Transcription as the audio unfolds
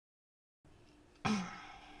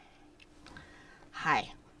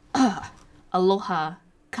Hi. Aloha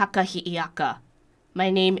kakahi'iaka.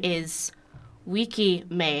 My name is Wiki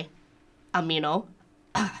Ameano,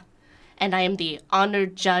 and I am the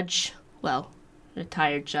honored judge, well,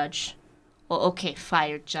 retired judge. Oh, okay,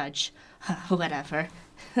 fired judge. Whatever.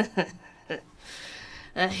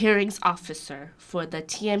 A hearings officer for the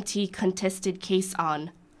TMT contested case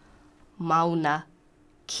on Mauna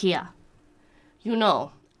Kea. You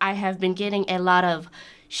know, I have been getting a lot of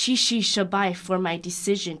shishi shabai for my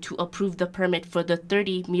decision to approve the permit for the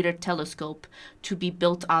 30-meter telescope to be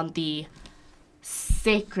built on the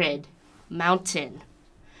sacred mountain.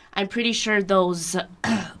 I'm pretty sure those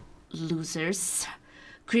losers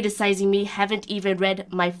criticizing me haven't even read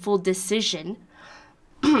my full decision.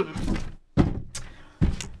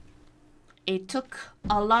 It took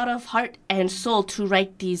a lot of heart and soul to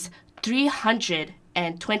write these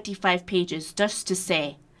 325 pages just to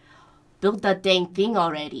say, build that dang thing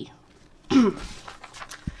already. I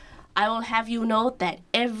will have you know that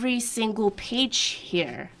every single page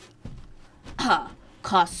here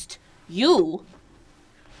cost you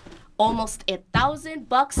almost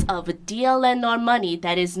 $1,000 of DLNR money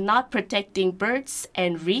that is not protecting birds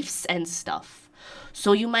and reefs and stuff.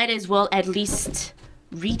 So you might as well at least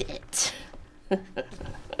read it.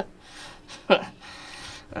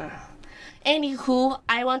 Anywho,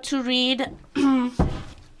 I want to read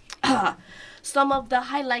some of the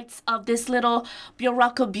highlights of this little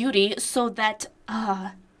bureaucratic beauty so that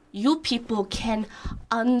you people can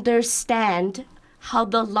understand how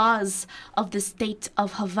the laws of the state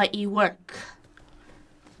of Hawaii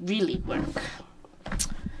really work.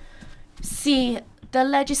 See, the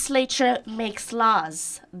legislature makes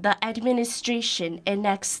laws, the administration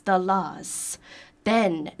enacts the laws.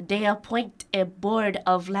 Then they appoint a board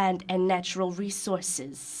of land and natural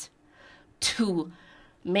resources to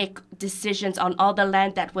make decisions on all the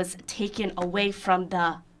land that was taken away from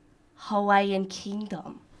the Hawaiian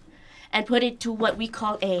kingdom and put it to what we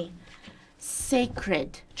call a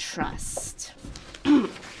sacred trust.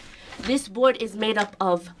 This board is made up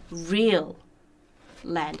of real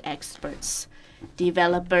land experts,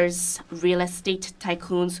 developers, real estate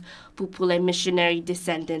tycoons, pupule missionary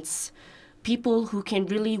descendants, people who can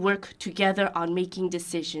really work together on making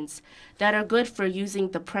decisions that are good for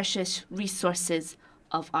using the precious resources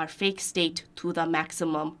of our fake state to the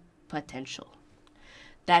maximum potential.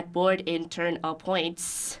 That board in turn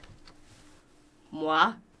appoints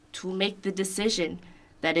moi to make the decision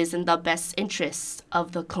that is in the best interest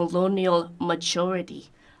of the colonial majority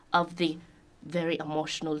of the very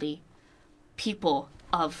emotionally people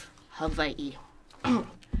of Hawaii.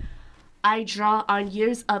 I draw on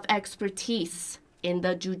years of expertise in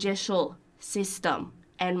the judicial system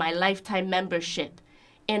and my lifetime membership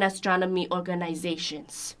in astronomy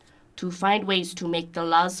organizations to find ways to make the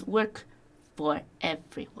laws work for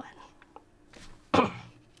everyone.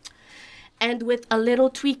 And with a little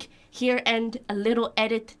tweak here and a little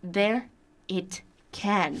edit there, it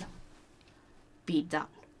can be done.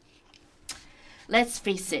 Let's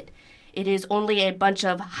face it, it is only a bunch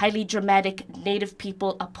of highly dramatic Native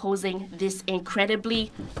people opposing this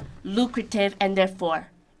incredibly lucrative and therefore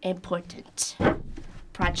important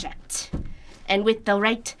project. And with the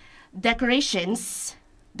right decorations,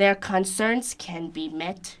 their concerns can be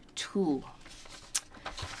met too.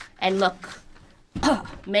 And look,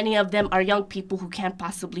 many of them are young people who can't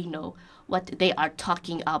possibly know what they are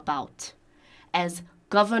talking about. As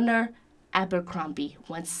Governor Abercrombie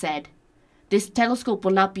once said, this telescope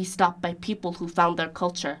will not be stopped by people who found their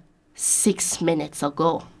culture 6 minutes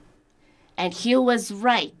ago. And he was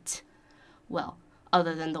right. Well,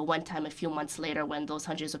 other than the one time a few months later when those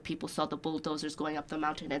hundreds of people saw the bulldozers going up the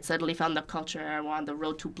mountain and suddenly found their culture and were on the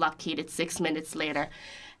road to blockade it 6 minutes later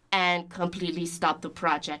and completely stopped the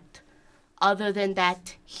project. Other than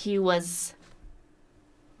that, he was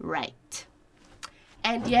right.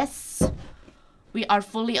 And yes, we are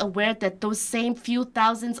fully aware that those same few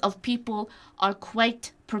thousands of people are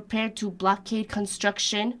quite prepared to blockade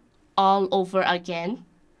construction all over again.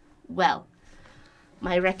 Well,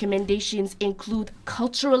 my recommendations include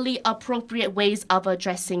culturally appropriate ways of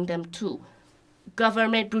addressing them too.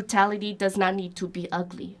 Government brutality does not need to be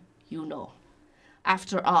ugly, you know.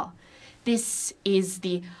 After all, this is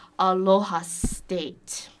the Aloha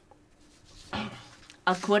State.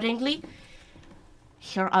 Accordingly,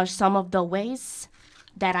 here are some of the ways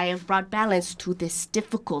that I have brought balance to this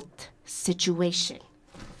difficult situation.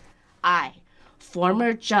 I,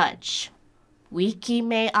 former judge Wiki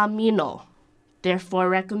Ameano, therefore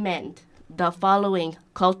recommend the following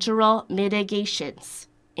cultural mitigations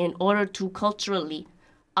in order to culturally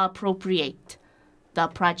appropriate the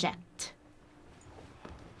project.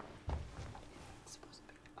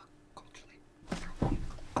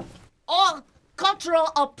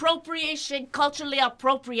 cultural appropriation, culturally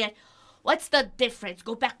appropriate. What's the difference?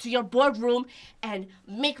 Go back to your boardroom and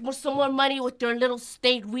make some more money with your little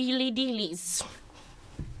state wheelie dealies.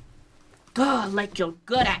 Like you're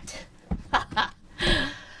good at.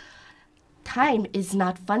 Time is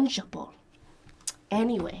not fungible.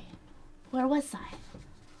 Anyway, where was I?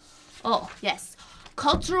 Oh, yes.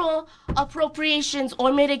 Cultural appropriations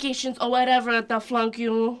or mitigations or whatever the flunk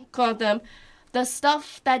you call them. The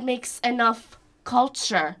stuff that makes enough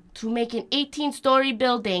culture to make an 18-story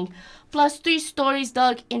building plus 3 stories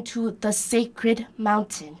dug into the sacred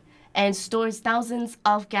mountain and stores thousands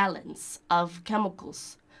of gallons of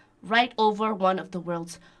chemicals right over one of the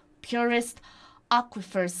world's purest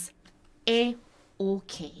aquifers.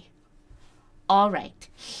 A-OK. All right,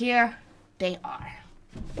 here they are.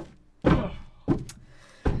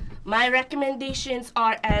 My recommendations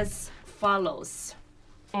are as follows.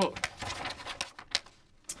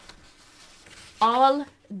 All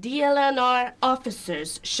DLNR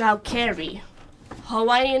officers shall carry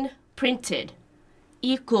Hawaiian printed,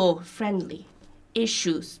 eco-friendly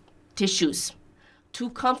tissues to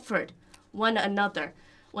comfort one another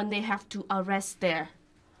when they have to arrest their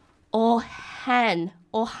ohana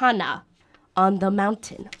on the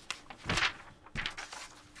mountain.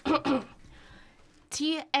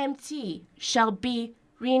 TMT shall be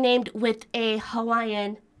renamed with a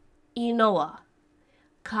Hawaiian inoa.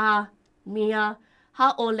 Ka mia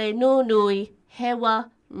haole nui hewa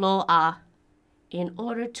loa, in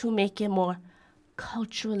order to make it more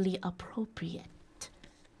culturally appropriating.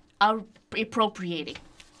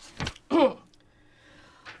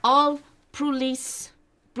 All police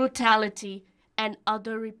brutality and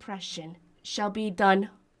other repression shall be done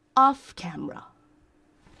off camera,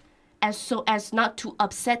 so as not to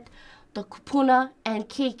upset the kupuna and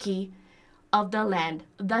keiki of the land,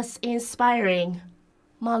 thus inspiring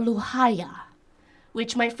maluhaya,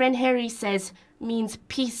 which my friend Harry says means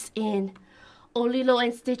peace in Olilo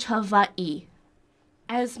and Stitch, Hawaii.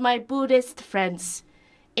 As my Buddhist friends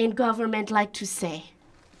in government like to say,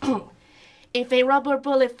 if a rubber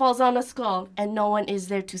bullet falls on a skull and no one is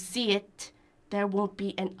there to see it, there won't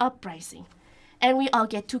be an uprising, and we all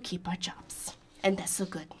get to keep our jobs, and that's a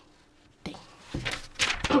good thing.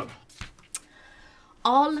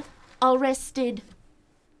 All arrested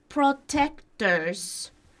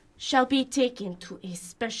protectors shall be taken to a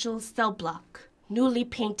special cell block, newly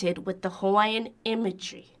painted with the Hawaiian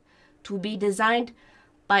imagery, to be designed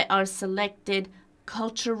by our selected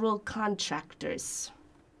cultural contractors.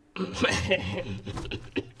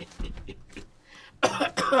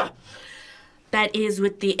 That is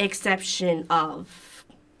with the exception of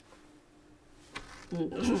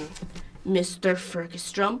Mr.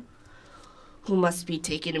 Fergustrom, who must be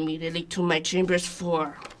taken immediately to my chambers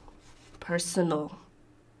for personal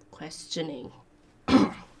questioning.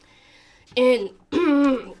 And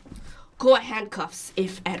go handcuffs,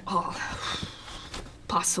 if at all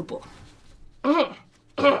possible.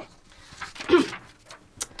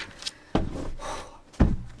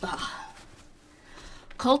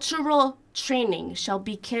 Cultural training shall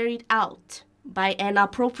be carried out by an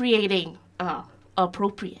appropriate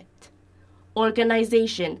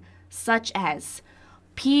organization such as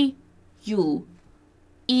PUEO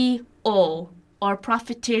or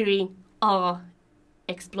Profiteering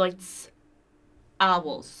Exploits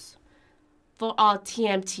Owls for all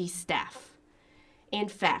TMT staff. In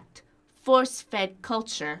fact, force-fed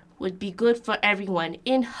culture would be good for everyone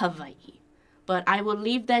in Hawaii, but I will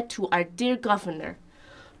leave that to our dear governor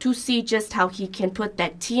to see just how he can put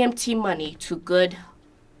that TMT money to good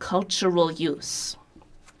cultural use.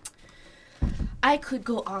 I could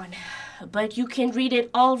go on, but you can read it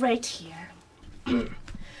all right here.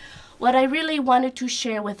 What I really wanted to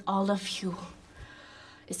share with all of you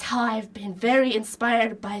is how I've been very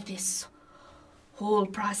inspired by this whole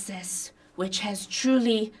process, which has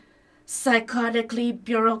truly psychotically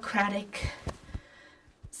bureaucratic,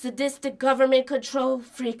 sadistic government control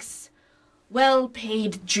freaks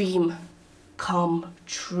well-paid dream come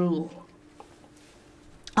true.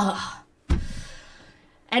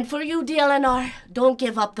 And for you, DLNR, don't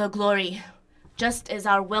give up the glory. Just as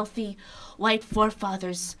our wealthy white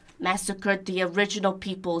forefathers massacred the original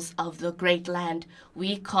peoples of the great land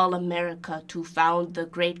we call America to found the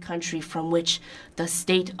great country from which the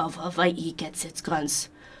state of Hawaii gets its guns,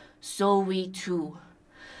 so we too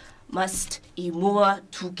must imua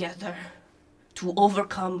together to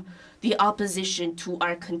overcome the opposition to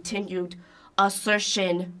our continued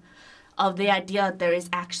assertion of the idea there is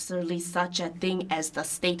actually such a thing as the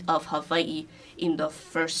state of Hawaii in the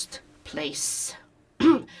first place.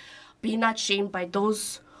 Be not shamed by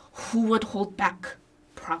those who would hold back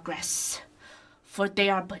progress. for they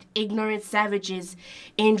are but ignorant savages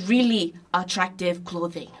in really attractive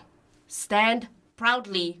clothing. Stand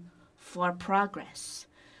proudly for progress.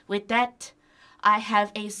 With that, I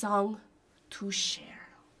have a song to share.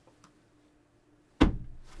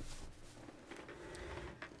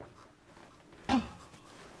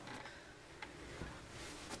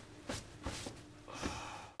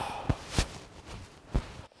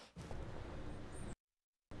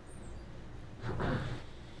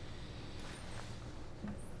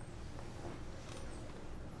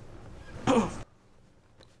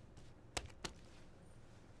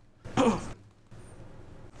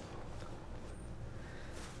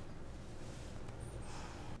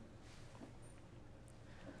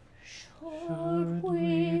 Should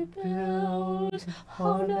we build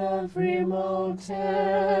on every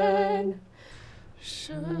mountain?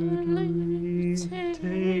 Should we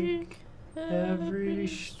take every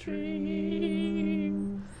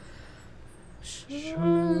stream?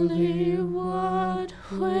 Surely what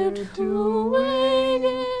we're doing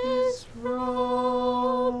is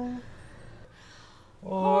wrong,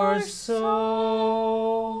 or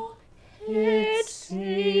so it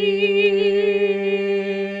seems.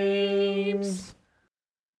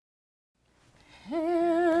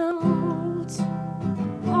 Built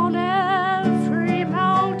on every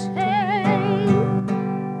mountain,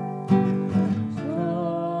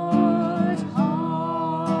 put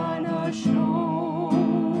on a show.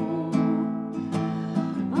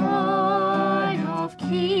 Eye of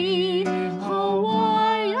King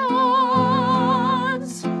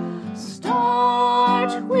Hawaiians,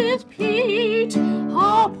 start with Pete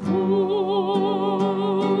Hapu.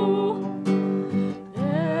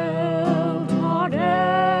 Build on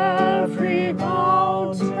every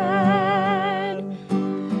mountain,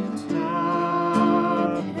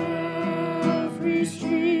 tap every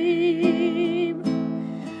stream,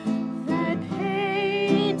 then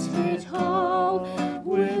paint it all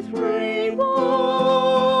with rainbows.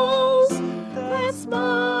 That's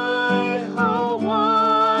my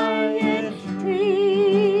Hawaiian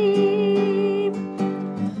dream.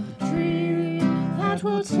 Dream that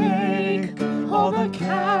will take all the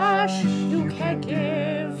cash you can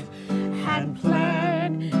give and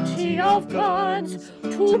plenty of guns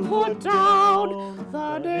to put down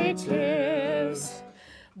the natives.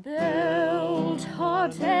 Built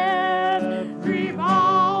on every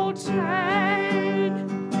mountain,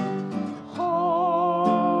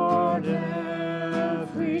 on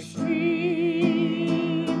every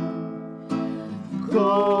stream.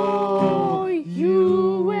 Go,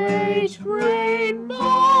 you 8 rainbows.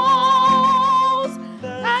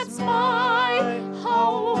 That's my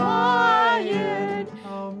Hawaiian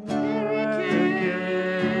American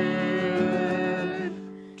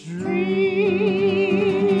dream.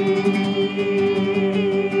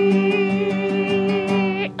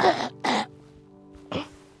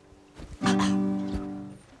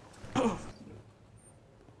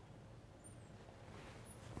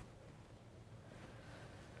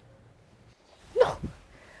 No,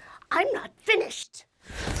 I'm not finished.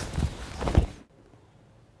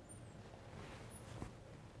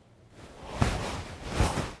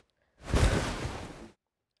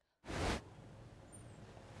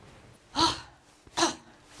 I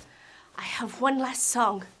have one last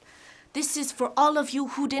song. This is for all of you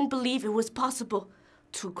who didn't believe it was possible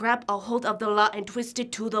to grab a hold of the law and twist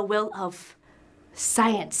it to the will of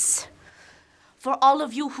science. For all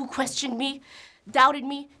of you who questioned me, doubted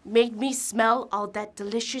me, made me smell all that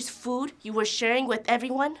delicious food you were sharing with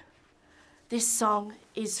everyone, this song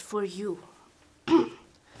is for you.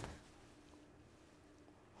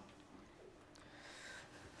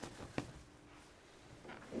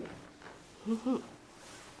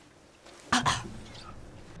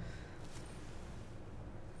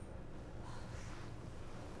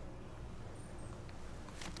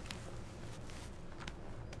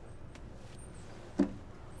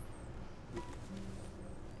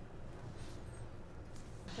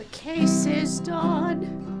 The case is done,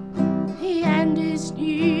 the end is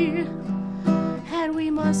near, and we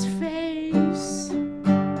must face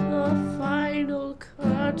the final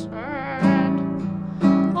curtain.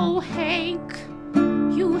 Oh, Hank,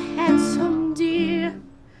 you handsome dear,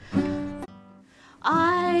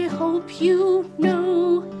 I hope you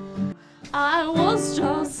knew I was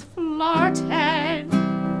just flirting.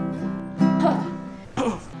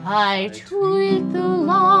 I tweak the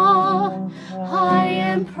law, I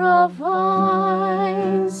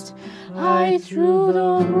improvised, I threw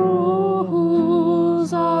the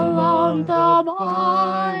rules along the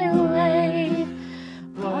byway,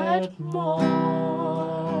 but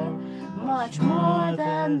much more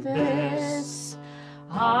than this,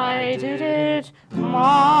 I did it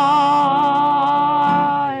my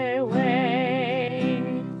way.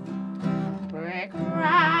 Brick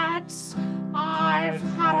rats, I've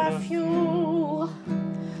had a few.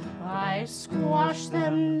 I squashed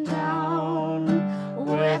them down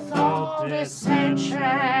with all dissension.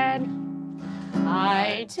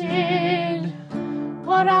 I did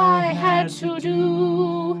what I had to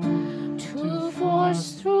do to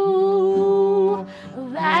force through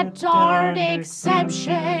that darn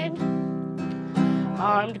exemption.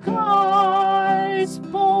 Armed guards,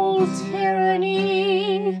 bold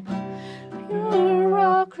tyranny,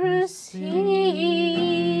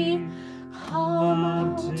 bureaucracy, a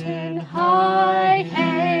mountain high,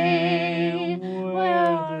 hey,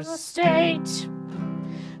 we're the state.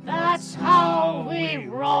 That's how we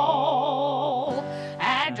roll,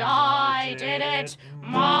 and I did it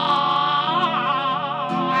my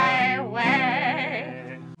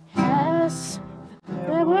way. Yes,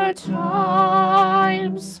 there were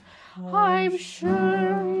times, I'm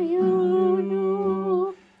sure you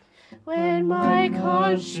knew, when my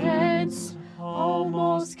conscience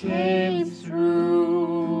almost came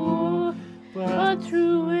through. But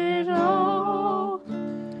through it all,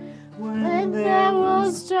 when there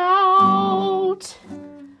was doubt,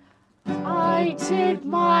 I did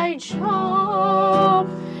my job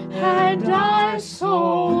and I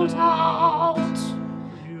sold out.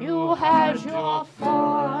 You had your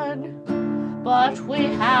fun, but we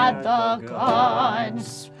had the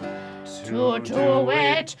guns to do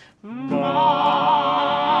it my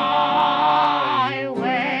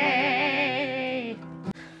way.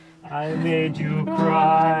 I made you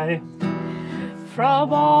cry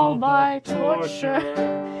from all my torture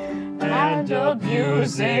and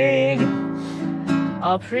abusing.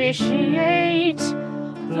 Appreciate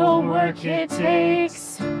the work it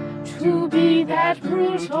takes to be that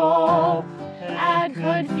brutal and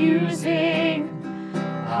confusing.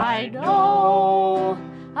 I know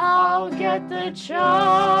I'll get the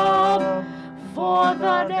job for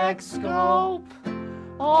the next scope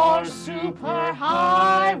or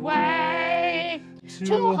superhighway.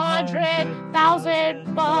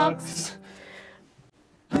 $200,000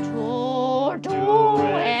 to do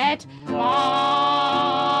it my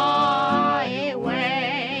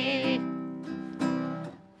way.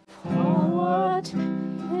 For what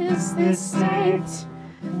is this state?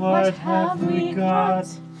 What have we got?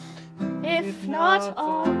 If not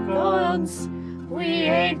our guns, we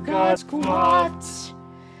ain't got squat.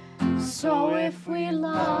 So if we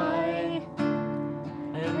lie,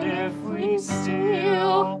 and if we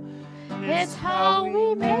steal, it's how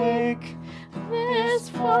we make this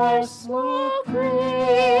farce look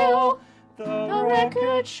real. The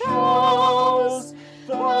record shows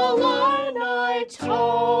the line I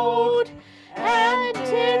towed and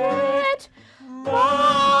did it my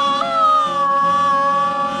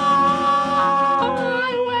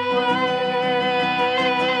way.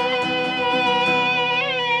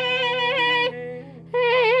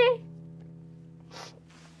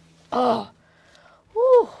 Oh,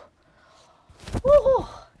 whew. Whew.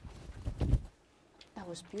 That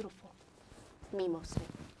was beautiful. Me mostly.